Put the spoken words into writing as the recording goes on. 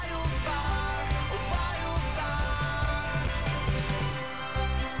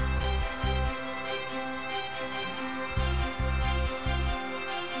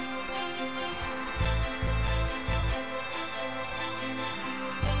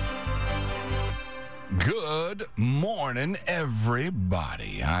Good morning,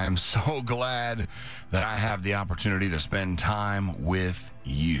 everybody. I'm so glad that I have the opportunity to spend time with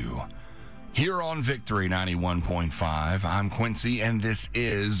you. Here on Victory 91.5, I'm Quincy, and this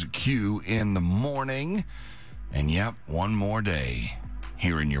is Q in the Morning. And yep, one more day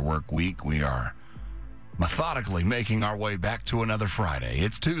here in your work week. We are methodically making our way back to another Friday.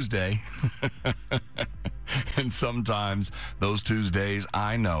 It's Tuesday. And sometimes those Tuesdays,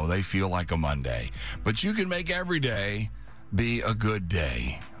 I know, they feel like a Monday. But you can make every day be a good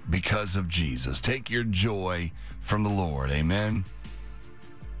day because of Jesus. Take your joy from the Lord. Amen.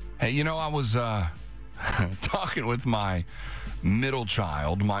 Hey, I was talking with my middle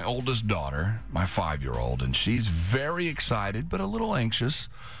child, my oldest daughter, my 5-year-old, and she's very excited but a little anxious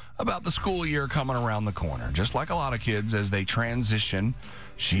about the school year coming around the corner. Just like a lot of kids, as they transition,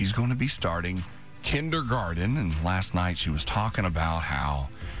 she's going to be starting kindergarten, and last night she was talking about how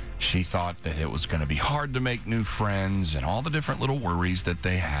she thought that it was going to be hard to make new friends and all the different little worries that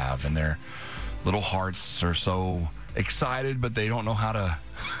they have, and their little hearts are so excited, but they don't know how to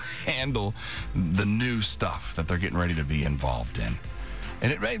handle the new stuff that they're getting ready to be involved in.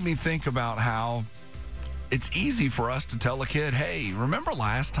 And it made me think about how it's easy for us to tell a kid, hey, remember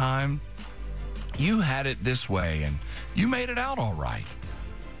last time you had it this way and you made it out all right.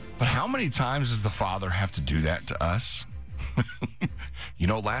 But how many times does the Father have to do that to us?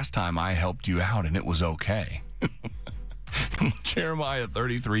 Last time I helped you out and it was okay. Jeremiah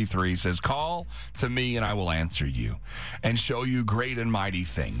 33:3 says, call to me and I will answer you and show you great and mighty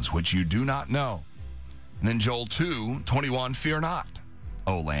things which you do not know. And then Joel 2:21, fear not,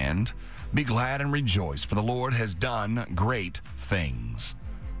 O land, be glad and rejoice, for the Lord has done great things.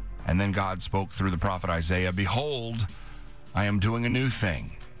 And then God spoke through the prophet Isaiah, behold, I am doing a new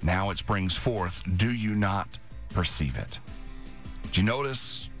thing. Now it springs forth. Do you not perceive it? Do you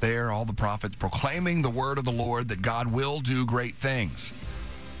notice there all the prophets proclaiming the word of the Lord that God will do great things?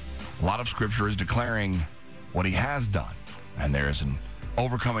 A lot of scripture is declaring what he has done. And there is an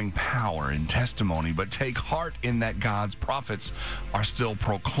overcoming power in testimony. But take heart in that God's prophets are still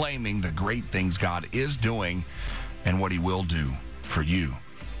proclaiming the great things God is doing and what he will do for you.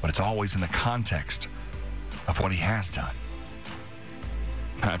 But it's always in the context of what he has done.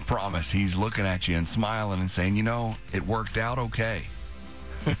 I promise he's looking at you and smiling and saying, it worked out okay.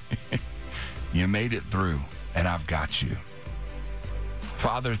 You made it through, and I've got you.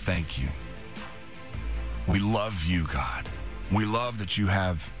 Father, thank you. We love you, God. We love that you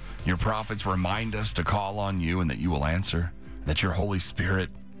have your prophets remind us to call on you and that you will answer, that your Holy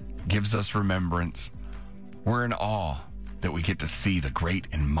Spirit gives us remembrance. We're in awe that we get to see the great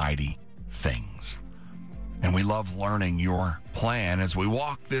and mighty things. And we love learning your plan as we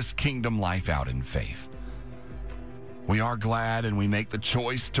walk this kingdom life out in faith. We are glad and we make the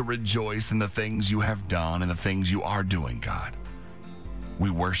choice to rejoice in the things you have done and the things you are doing, God. We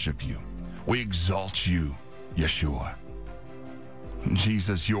worship you. We exalt you, Yeshua.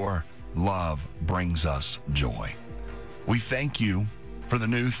 Jesus, your love brings us joy. We thank you for the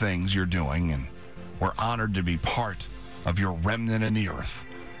new things you're doing, and we're honored to be part of your remnant in the earth,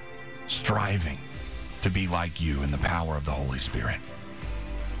 striving to be like you in the power of the Holy Spirit.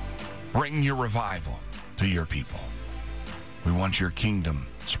 Bring your revival to your people. We want your kingdom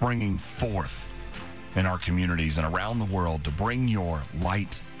springing forth in our communities and around the world to bring your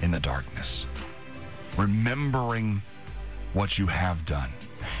light in the darkness, remembering what you have done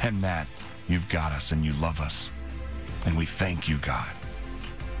and that you've got us and you love us. And we thank you, God.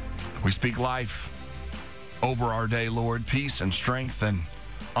 We speak life over our day, Lord, peace and strength and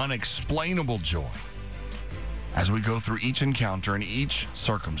unexplainable joy as we go through each encounter and each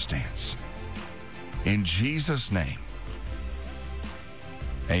circumstance. In Jesus' name,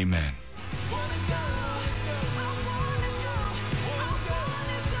 amen.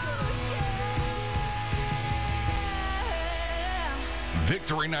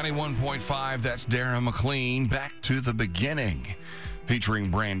 Victory 91.5, that's Darren McLean, Back to the Beginning, featuring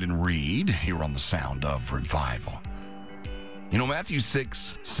Brandon Reed here on the Sound of Revival. Matthew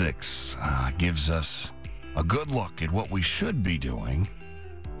 6:6 gives us a good look at what we should be doing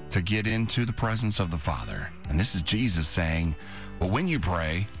to get into the presence of the Father. And this is Jesus saying, but when you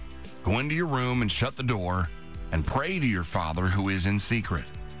pray, go into your room and shut the door and pray to your Father who is in secret.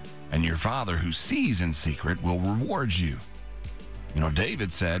 And your Father who sees in secret will reward you.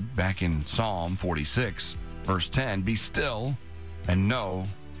 David said back in Psalm 46, verse 10, be still and know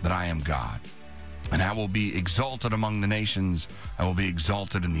that I am God. And I will be exalted among the nations. I will be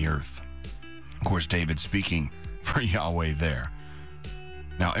exalted in the earth. Of course, David speaking for Yahweh there.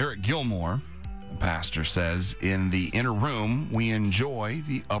 Now, Eric Gilmore, the pastor, says, in the inner room, we enjoy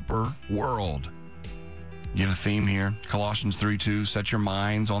the upper world. Get a theme here. Colossians 3:2, set your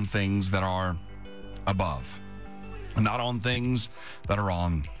minds on things that are above, not on things that are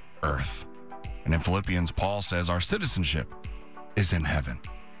on earth. And in Philippians, Paul says our citizenship is in heaven.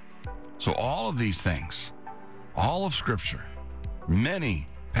 So all of these things, all of Scripture, many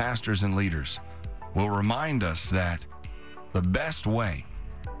pastors and leaders will remind us that the best way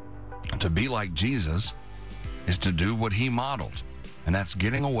to be like Jesus is to do what he modeled, and that's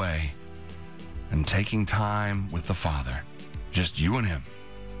getting away and taking time with the Father, just you and him,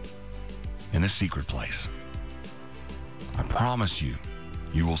 in the secret place. I promise you,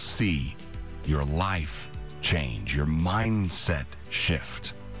 you will see your life change, your mindset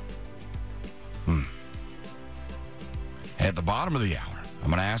shift. At the bottom of the hour, I'm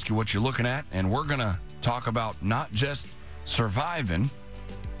going to ask you what you're looking at, and we're going to talk about not just surviving,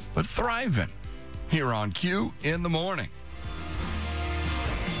 but thriving here on Q in the Morning.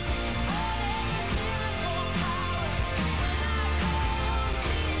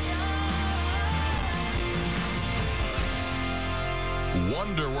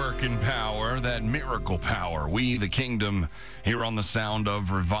 Wonder-working power, that miracle power. We, the kingdom, here on the sound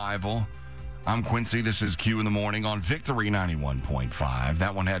of revival. I'm Quincy. This is Q in the Morning on Victory 91.5.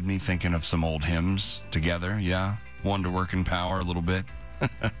 That one had me thinking of some old hymns together. Yeah, wonder-working power a little bit.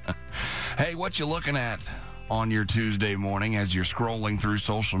 Hey, what you looking at on your Tuesday morning as you're scrolling through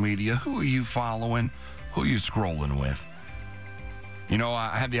social media? Who are you following? Who are you scrolling with? You know,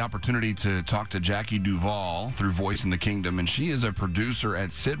 I had the opportunity to talk to Jackie Duvall through Voice in the Kingdom, and she is a producer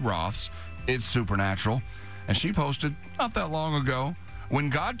at Sid Roth's It's Supernatural. And she posted not that long ago, when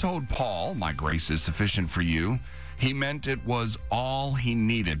God told Paul, my grace is sufficient for you, he meant it was all he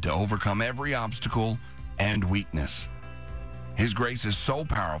needed to overcome every obstacle and weakness. His grace is so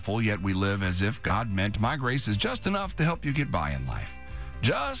powerful, yet we live as if God meant my grace is just enough to help you get by in life,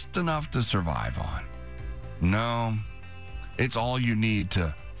 just enough to survive on. No. It's all you need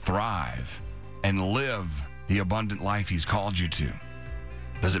to thrive and live the abundant life he's called you to.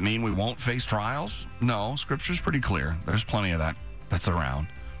 Does it mean we won't face trials? No, Scripture's pretty clear. There's plenty of that's around.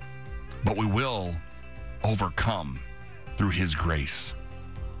 But we will overcome through his grace.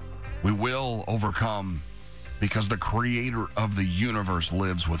 We will overcome because the creator of the universe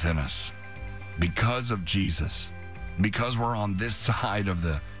lives within us. Because of Jesus. Because we're on this side of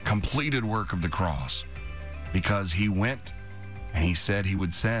the completed work of the cross. Because he went and he said he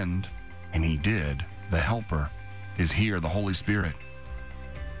would send, and he did. The Helper is here, the Holy Spirit.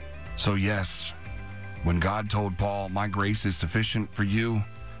 So yes, when God told Paul, my grace is sufficient for you,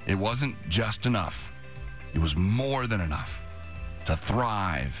 it wasn't just enough. It was more than enough to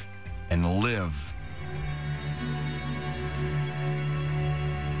thrive and live.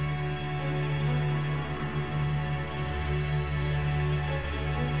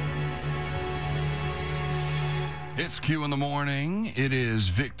 It's Q in the Morning. It is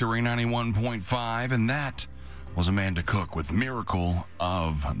Victory 91.5, and that was Amanda Cook with Miracle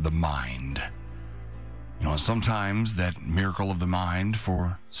of the Mind. You know, sometimes that miracle of the mind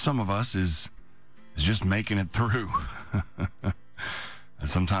for some of us is just making it through. And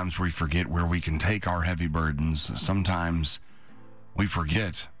sometimes we forget where we can take our heavy burdens. Sometimes we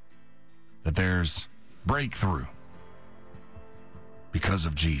forget that there's breakthrough because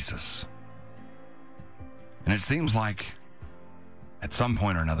of Jesus. And it seems like at some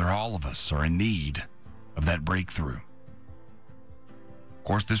point or another, all of us are in need of that breakthrough. Of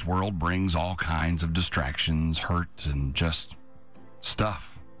course, this world brings all kinds of distractions, hurt, and just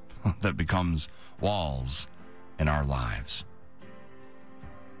stuff that becomes walls in our lives.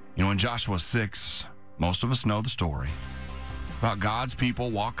 You know, in Joshua 6, most of us know the story about God's people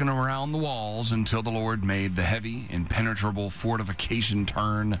walking around the walls until the Lord made the heavy, impenetrable fortification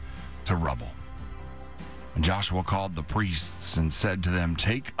turn to rubble. And Joshua called the priests and said to them,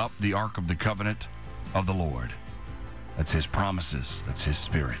 take up the Ark of the Covenant of the Lord. That's his promises. That's his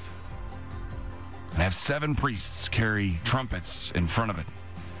spirit. And have 7 priests carry trumpets in front of it.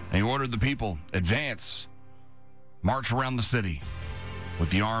 And he ordered the people, advance, march around the city with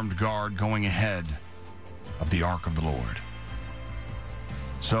the armed guard going ahead of the Ark of the Lord.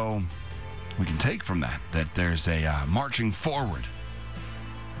 So we can take from that there's a marching forward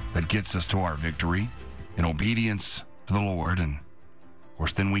that gets us to our victory in obedience to the Lord. And, of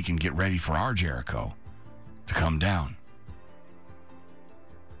course, then we can get ready for our Jericho to come down.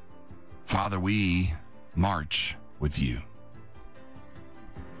 Father, we march with you.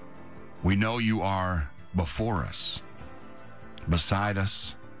 We know you are before us, beside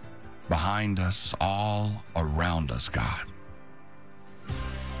us, behind us, all around us, God.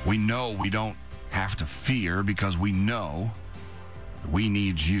 We know we don't have to fear because we know we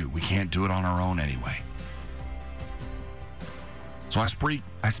need you. We can't do it on our own anyway. So I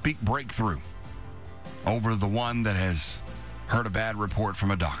speak breakthrough over the one that has heard a bad report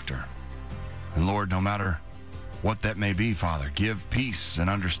from a doctor. And Lord, no matter what that may be, Father, give peace and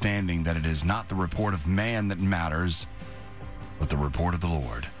understanding that it is not the report of man that matters, but the report of the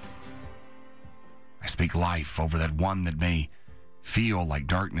Lord. I speak life over that one that may feel like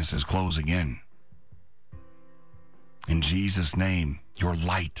darkness is closing in. In Jesus' name, your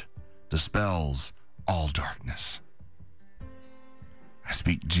light dispels all darkness. I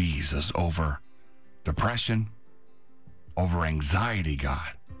speak Jesus over depression, over anxiety,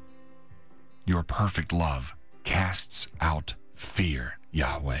 God. Your perfect love casts out fear,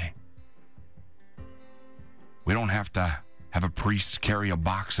 Yahweh. We don't have to have a priest carry a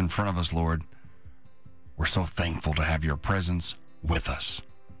box in front of us, Lord. We're so thankful to have your presence with us,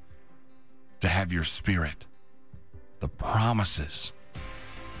 to have your spirit, the promises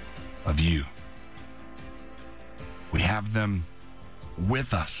of you. We have them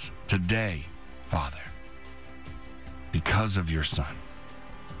with us today, Father, because of your Son.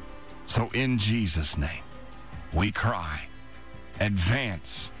 So in Jesus' name, we cry,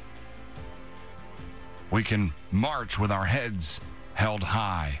 advance. We can march with our heads held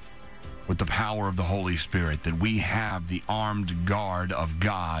high with the power of the Holy Spirit, that we have the armed guard of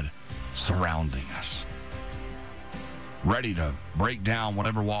God surrounding us, ready to break down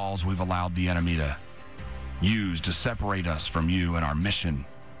whatever walls we've allowed the enemy to use to separate us from you and our mission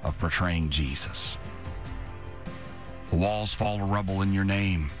of portraying Jesus. The walls fall to rubble in your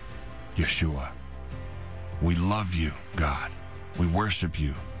name, Yeshua. We love you, God. We worship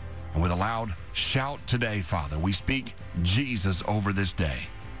you. And with a loud shout today, Father, we speak Jesus over this day,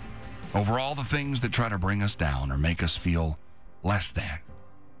 over all the things that try to bring us down or make us feel less than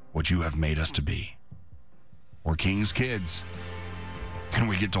what you have made us to be. We're King's kids, and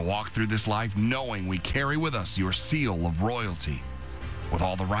we get to walk through this life knowing we carry with us your seal of royalty with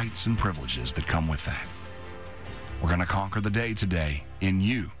all the rights and privileges that come with that. We're going to conquer the day today in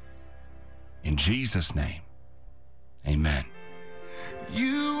you. In Jesus' name, amen.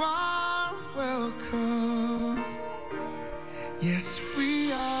 You are welcome. Yes,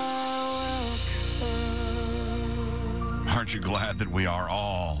 we are welcome. Aren't you glad that we are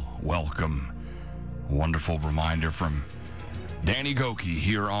all welcome? A wonderful reminder from Danny Goki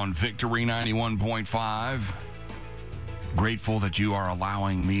here on Victory 91.5. Grateful that you are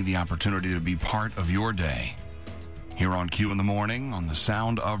allowing me the opportunity to be part of your day. Here on Q in the Morning on the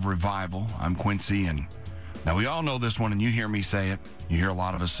Sound of Revival, I'm Quincy, and now we all know this one, and you hear me say it. You hear a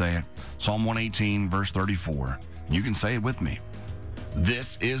lot of us say it. Psalm 118, verse 34. And you can say it with me.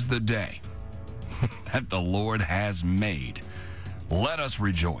 This is the day that the Lord has made. Let us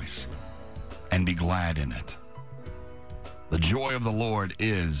rejoice and be glad in it. The joy of the Lord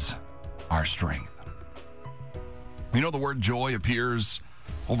is our strength. You know, the word joy appears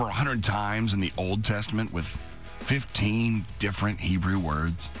over 100 times in the Old Testament with 15 different Hebrew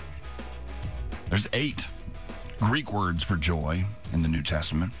words. There's 8 Greek words for joy in the New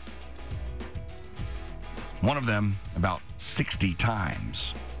Testament. One of them about 60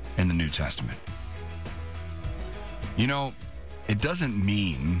 times in the New Testament. You know, it doesn't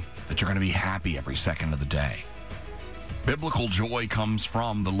mean that you're going to be happy every second of the day. Biblical joy comes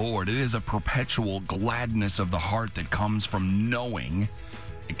from the Lord. It is a perpetual gladness of the heart that comes from knowing,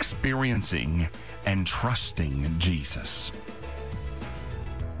 experiencing, and trusting Jesus.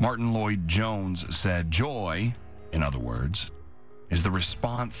 Martin Lloyd-Jones said, joy, in other words, is the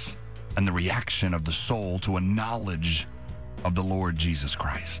response and the reaction of the soul to a knowledge of the Lord Jesus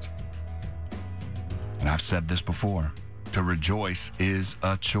Christ. And I've said this before, to rejoice is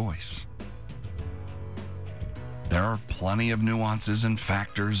a choice. There are plenty of nuances and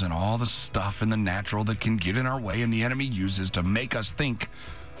factors and all the stuff in the natural that can get in our way, and the enemy uses to make us think,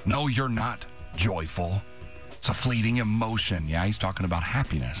 no, you're not joyful. It's a fleeting emotion. Yeah, he's talking about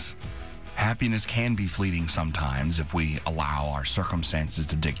happiness. Happiness can be fleeting sometimes if we allow our circumstances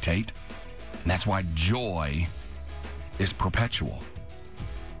to dictate. And that's why joy is perpetual.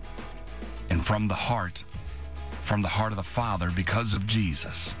 And from the heart of the Father, because of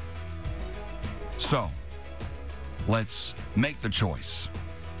Jesus. So, let's make the choice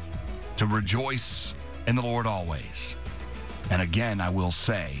to rejoice in the Lord always. And again, I will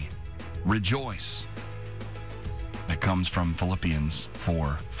say, rejoice. That comes from Philippians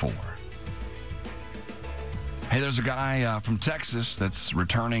 4:4. Hey, there's a guy from Texas that's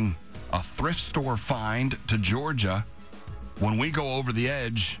returning a thrift store find to Georgia when we go over the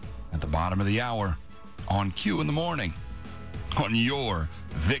edge at the bottom of the hour on Q in the Morning on your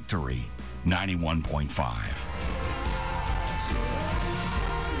Victory 91.5.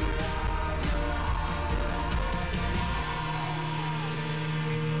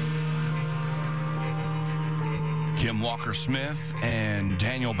 Kim Walker-Smith and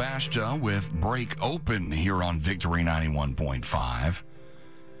Daniel Bashta with Break Open here on Victory 91.5.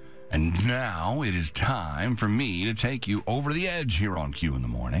 And now it is time for me to take you over the edge here on Q in the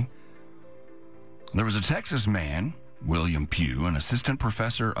Morning. There was a Texas man, William Pugh, an assistant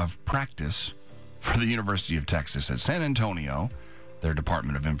professor of practice for the University of Texas at San Antonio, their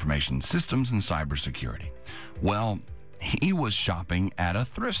Department of Information Systems and Cybersecurity. Well, he was shopping at a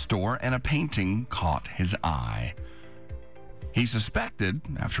thrift store and a painting caught his eye. He suspected,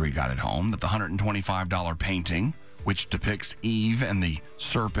 after he got it home, that the $125 painting, which depicts Eve and the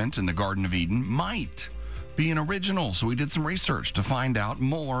serpent in the Garden of Eden, might be an original. So he did some research to find out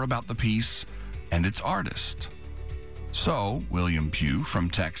more about the piece and its artist. So William Pugh from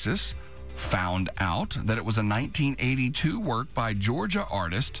Texas found out that it was a 1982 work by Georgia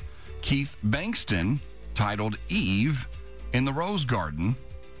artist Keith Bankston titled Eve in the Rose Garden.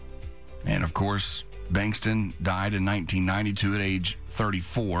 And of course, Bankston died in 1992 at age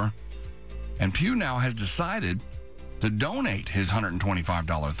 34. And Pugh now has decided to donate his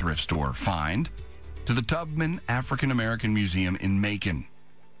 $125 thrift store find to the Tubman African American Museum in Macon,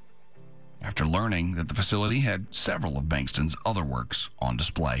 after learning that the facility had several of Bankston's other works on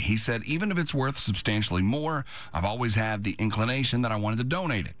display. He said, even if it's worth substantially more, I've always had the inclination that I wanted to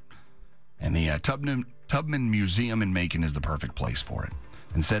donate it. And the Tubman Museum in Macon is the perfect place for it,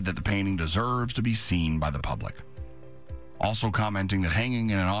 and said that the painting deserves to be seen by the public. Also commenting that hanging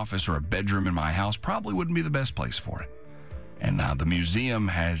in an office or a bedroom in my house probably wouldn't be the best place for it. And the museum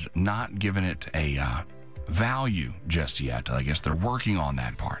has not given it a value just yet. I guess they're working on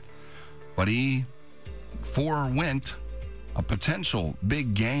that part. But he forewent a potential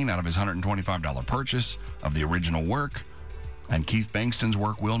big gain out of his $125 purchase of the original work. And Keith Bankston's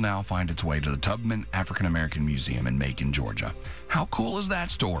work will now find its way to the Tubman African American Museum in Macon, Georgia. How cool is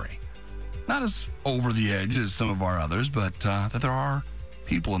that story? Not as over the edge as some of our others, but that there are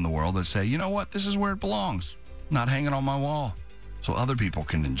people in the world that say, you know what, this is where it belongs, not hanging on my wall, so other people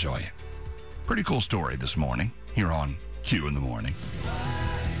can enjoy it. Pretty cool story this morning here on Q in the Morning.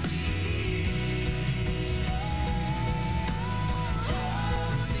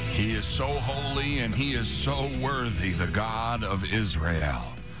 He is so holy and he is so worthy, the God of Israel.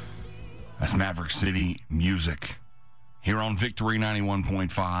 That's Maverick City Music here on Victory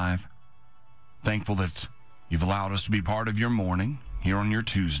 91.5. Thankful that you've allowed us to be part of your morning here on your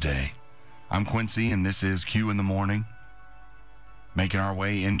Tuesday. I'm Quincy, and this is Q in the Morning. Making our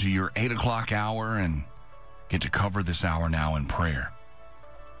way into your 8 o'clock hour and get to cover this hour now in prayer.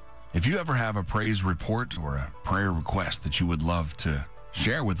 If you ever have a praise report or a prayer request that you would love to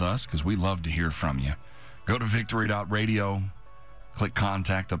share with us, because we love to hear from you, go to victory.radio, click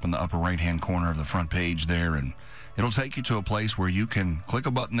contact up in the upper right-hand corner of the front page there, and it'll take you to a place where you can click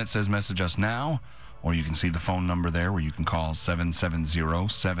a button that says message us now, or you can see the phone number there where you can call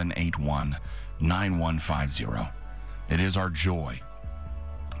 770-781-9150. It is our joy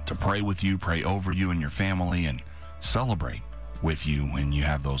to pray with you, pray over you and your family, and celebrate with you when you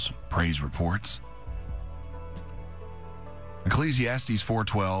have those praise reports. Ecclesiastes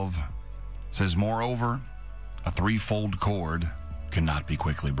 4:12 says, moreover, a threefold cord cannot be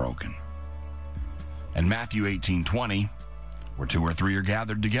quickly broken. And Matthew 18:20, where 2 or 3 are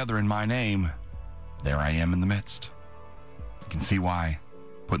gathered together in my name, there I am in the midst. You can see why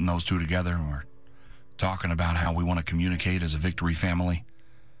putting those two together, and we're talking about how we want to communicate as a Victory family.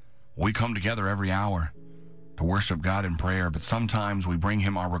 We come together every hour to worship God in prayer, but sometimes we bring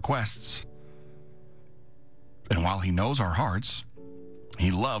him our requests. And while he knows our hearts,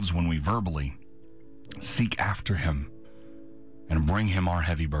 he loves when we verbally seek after him and bring him our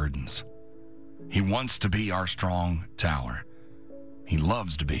heavy burdens. He wants to be our strong tower. He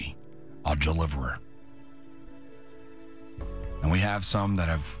loves to be our deliverer. And we have some that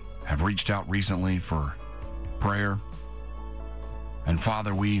have reached out recently for prayer. And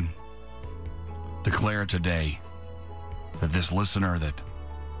Father, we declare today that this listener that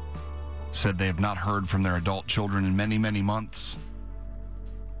said they have not heard from their adult children in many, many months,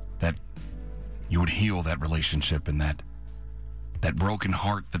 that you would heal that relationship and that broken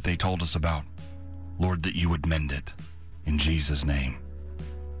heart that they told us about. Lord, that you would mend it in Jesus' name.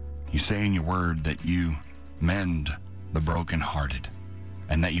 You say in your word that you mend the brokenhearted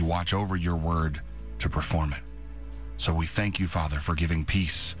and that you watch over your word to perform it. So we thank you, Father, for giving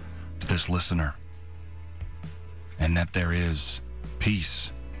peace to this listener, and that there is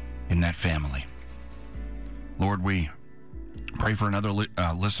peace in that family. Lord, we pray for another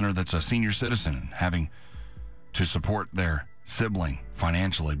listener that's a senior citizen having to support their sibling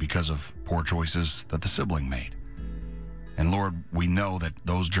financially because of poor choices that the sibling made. And Lord, we know that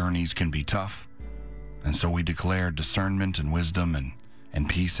those journeys can be tough, And so we declare discernment and wisdom and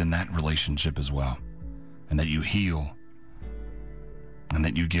peace in that relationship as well. And that you heal and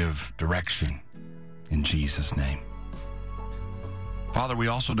that you give direction in Jesus' name. Father, we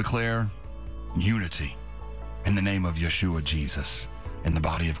also declare unity in the name of Yeshua Jesus in the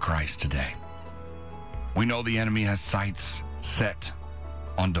body of Christ today. We know the enemy has sights set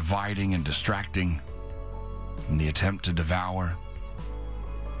on dividing and distracting in the attempt to devour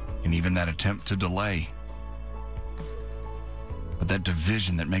and even that attempt to delay. But that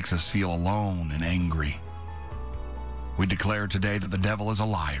division that makes us feel alone and angry, we declare today that the devil is a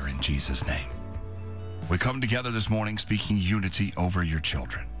liar in Jesus' name. We come together this morning speaking unity over your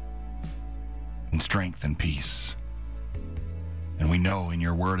children in strength and peace. And we know in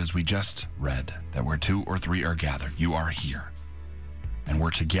your word, as we just read, that where 2 or 3 are gathered, you are here. And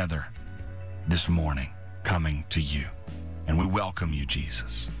we're together this morning coming to you. And we welcome you,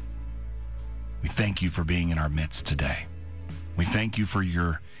 Jesus. We thank you for being in our midst today. We thank you for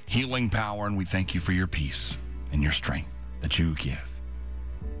your healing power, and we thank you for your peace and your strength that you give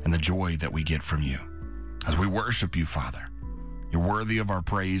and the joy that we get from you. As we worship you, Father, you're worthy of our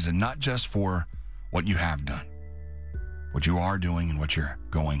praise, and not just for what you have done, what you are doing and what you're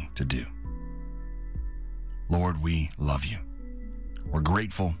going to do. Lord, we love you. We're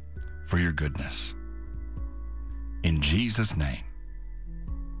grateful for your goodness. In Jesus' name,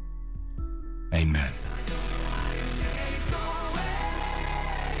 amen.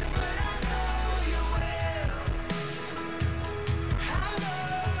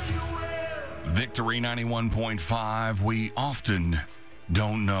 Victory 91.5. We often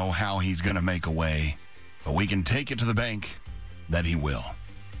don't know how he's going to make a way, but we can take it to the bank that he will.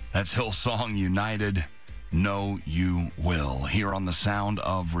 That's Hillsong United. Know you will. Here on the Sound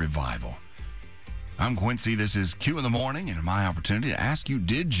of Revival. I'm Quincy. This is Q in the Morning, and my opportunity to ask you,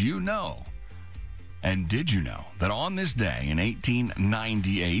 did you know? And did you know that on this day in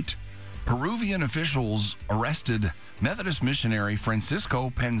 1898, Peruvian officials arrested Methodist missionary Francisco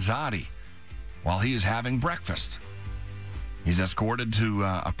Penzati while he is having breakfast? He's escorted to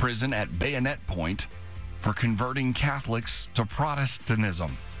a prison at bayonet point for converting Catholics to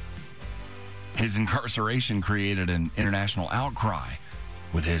Protestantism. His incarceration created an international outcry,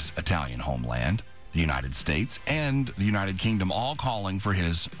 with his Italian homeland, the United States, and the United Kingdom all calling for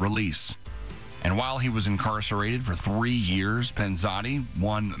his release. And while he was incarcerated for 3 years, Penzati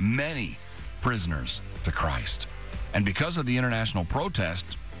won many prisoners to Christ. And because of the international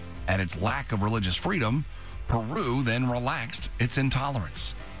protest and its lack of religious freedom, Peru then relaxed its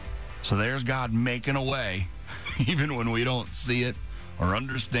intolerance. So there's God making a way, even when we don't see it or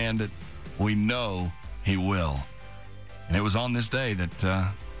understand it. We know he will. And it was on this day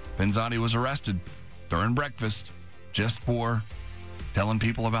that Penzati was arrested during breakfast just for telling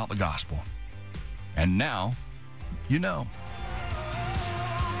people about the gospel. And now, you know.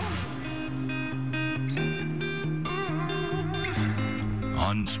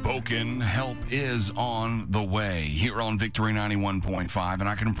 Unspoken help is on the way here on Victory 91.5, and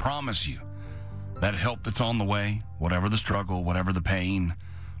I can promise you that help that's on the way, whatever the struggle, whatever the pain,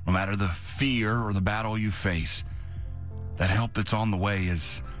 no matter the fear or the battle you face, that help that's on the way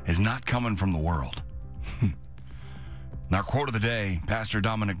is not coming from the world. In our quote of the day, Pastor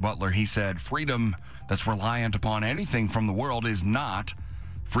Dominic Butler, he said, freedom that's reliant upon anything from the world is not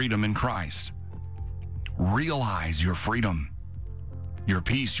freedom in Christ. Realize your freedom, your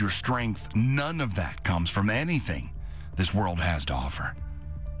peace, your strength. None of that comes from anything this world has to offer.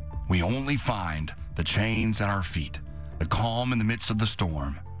 We only find the chains at our feet, the calm in the midst of the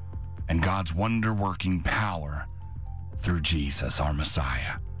storm, and God's wonder-working power through Jesus, our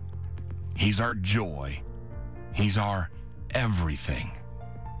Messiah. He's our joy. He's our everything.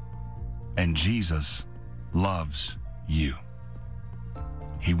 And Jesus loves you.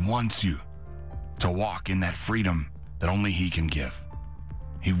 He wants you to walk in that freedom that only he can give.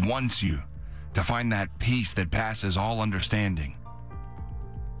 He wants you to find that peace that passes all understanding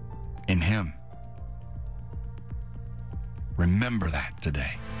in him. Remember that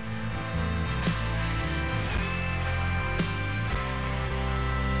today.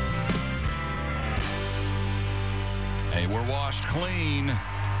 Hey, we're washed clean.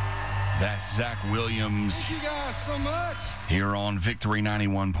 That's Zach Williams. Thank you guys so much. Here on Victory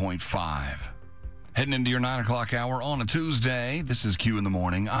 91.5. Heading into your 9 o'clock hour on a Tuesday. This is Q in the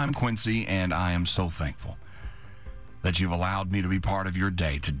Morning. I'm Quincy, and I am so thankful that you've allowed me to be part of your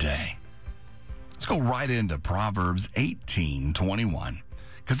day today. Let's go right into Proverbs 18:21,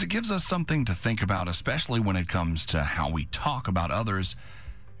 because it gives us something to think about, especially when it comes to how we talk about others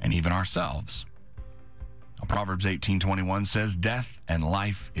and even ourselves. Proverbs 18:21 says, death and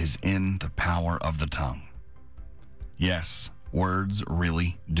life is in the power of the tongue. Yes, words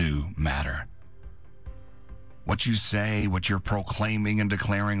really do matter. What you say, what you're proclaiming and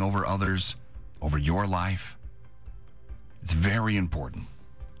declaring over others, over your life, it's very important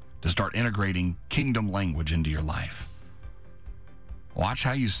to start integrating kingdom language into your life. Watch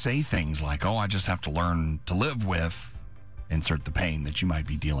how you say things like, I just have to learn to live with, insert the pain that you might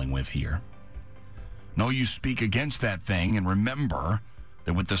be dealing with here. No, you speak against that thing and remember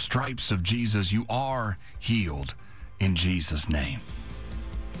that with the stripes of Jesus, you are healed in Jesus' name.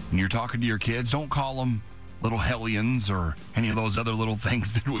 And you're talking to your kids, don't call them little hellions or any of those other little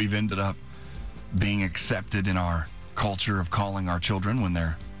things that we've ended up being accepted in our culture of calling our children when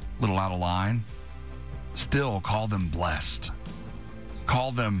they're a little out of line. Still, call them blessed.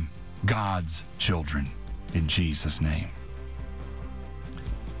 Call them God's children in Jesus' name.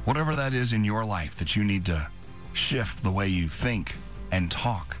 Whatever that is in your life that you need to shift the way you think and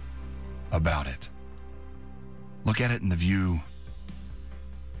talk about it. Look at it in the view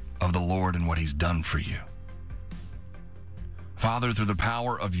of the Lord and what he's done for you. Father, through the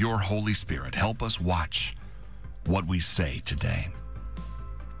power of your Holy Spirit, help us watch what we say today.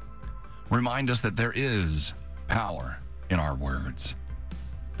 Remind us that there is power in our words,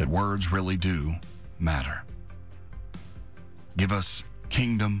 that words really do matter. Give us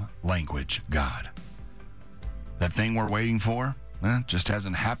kingdom language, God. That thing we're waiting for, just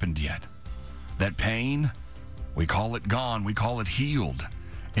hasn't happened yet. That pain, we call it gone, we call it healed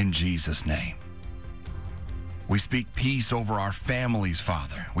in Jesus' name. We speak peace over our families,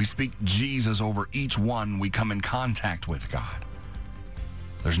 Father. We speak Jesus over each one we come in contact with, God.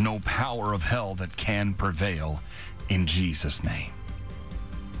 There's no power of hell that can prevail in Jesus' name.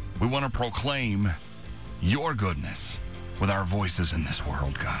 We want to proclaim your goodness with our voices in this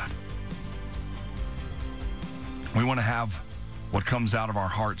world, God. We want to have what comes out of our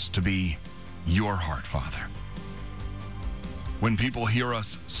hearts to be your heart, Father. When people hear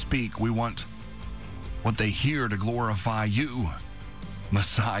us speak, we want what they hear to glorify you,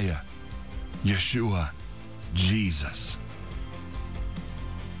 Messiah, Yeshua, Jesus.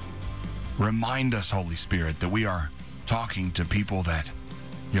 Remind us, Holy Spirit, that we are talking to people that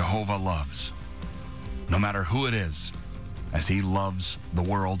Jehovah loves, no matter who it is, as he loves the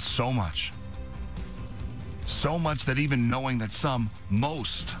world so much that even knowing that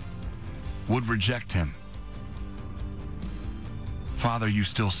most would reject him, Father, you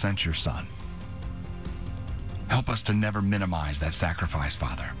still sent your Son. Help us to never minimize that sacrifice,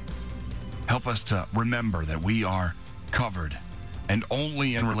 Father. Help us to remember that we are covered and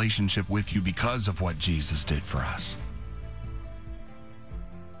only in relationship with you because of what Jesus did for us.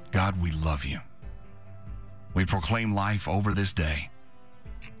 God, we love you. We proclaim life over this day.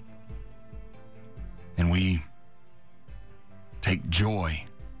 And we take joy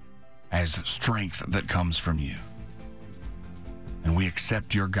as strength that comes from you. And we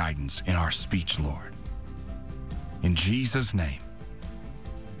accept your guidance in our speech, Lord. In Jesus' name,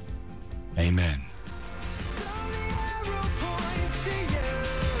 amen.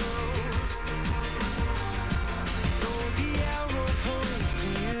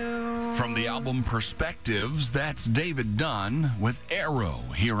 From the album Perspectives, that's David Dunn with Arrow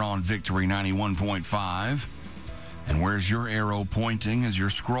here on Victory 91.5. And where's your arrow pointing as you're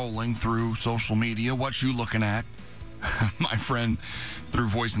scrolling through social media? What you looking at? My friend through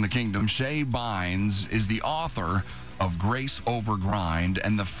Voice in the Kingdom, Shay Bynes, is the author of Grace Over Grind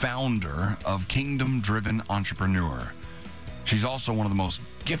and the founder of Kingdom Driven Entrepreneur. She's also one of the most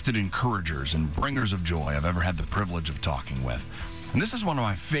gifted encouragers and bringers of joy I've ever had the privilege of talking with. And this is one of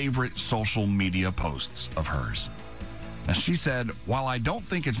my favorite social media posts of hers. Now, she said, while I don't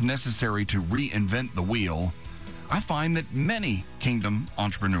think it's necessary to reinvent the wheel, I find that many kingdom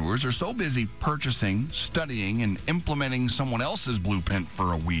entrepreneurs are so busy purchasing, studying, and implementing someone else's blueprint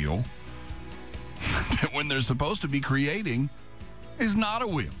for a wheel that when they're supposed to be creating is not a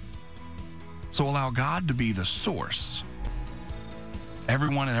wheel. So allow God to be the source.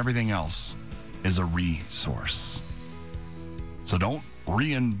 Everyone and everything else is a resource. So don't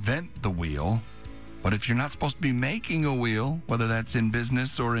reinvent the wheel, but if you're not supposed to be making a wheel, whether that's in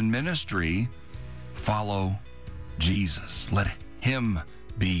business or in ministry, follow Jesus. Let him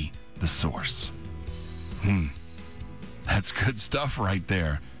be the source. That's good stuff right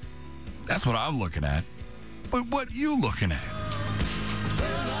there. That's what I'm looking at. But what you looking at?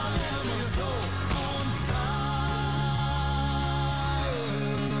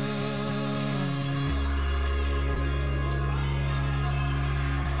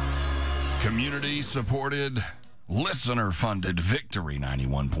 Community-supported, listener-funded Victory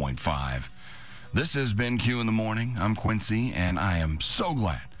 91.5. This has been Q in the Morning. I'm Quincy, and I am so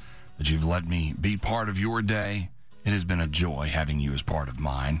glad that you've let me be part of your day. It has been a joy having you as part of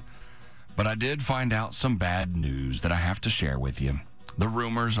mine. But I did find out some bad news that I have to share with you. The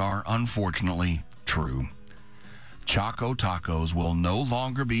rumors are unfortunately true. Choco Tacos will no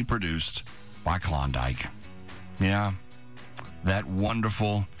longer be produced by Klondike. Yeah, that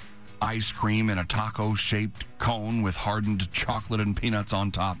wonderful ice cream in a taco-shaped cone with hardened chocolate and peanuts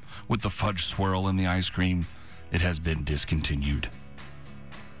on top with the fudge swirl in the ice cream, it has been discontinued.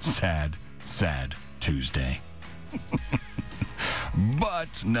 Sad, sad Tuesday.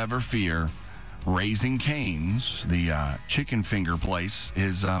 But never fear. Raising Cane's, the chicken finger place,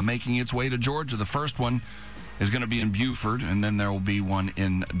 is making its way to Georgia. The first one is going to be in Buford, and then there will be one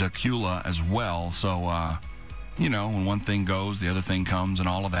in Decula as well. So, when one thing goes, the other thing comes and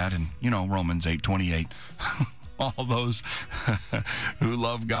all of that. And, Romans 8:28, all those who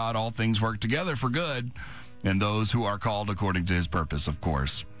love God, all things work together for good, and those who are called according to his purpose, of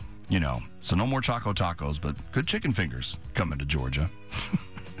course. So no more Choco Tacos, but good chicken fingers coming to Georgia.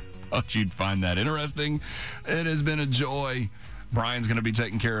 Thought you'd find that interesting. It has been a joy. Brian's going to be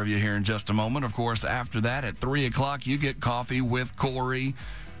taking care of you here in just a moment. Of course, after that, at 3 o'clock, you get coffee with Corey.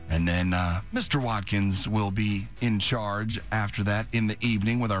 And then Mr. Watkins will be in charge after that in the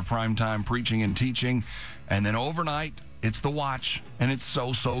evening with our primetime preaching and teaching. And then overnight, it's The Watch, and it's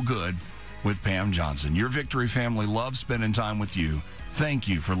so, so good with Pam Johnson. Your Victory family loves spending time with you. Thank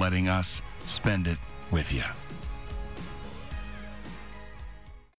you for letting us spend it with you.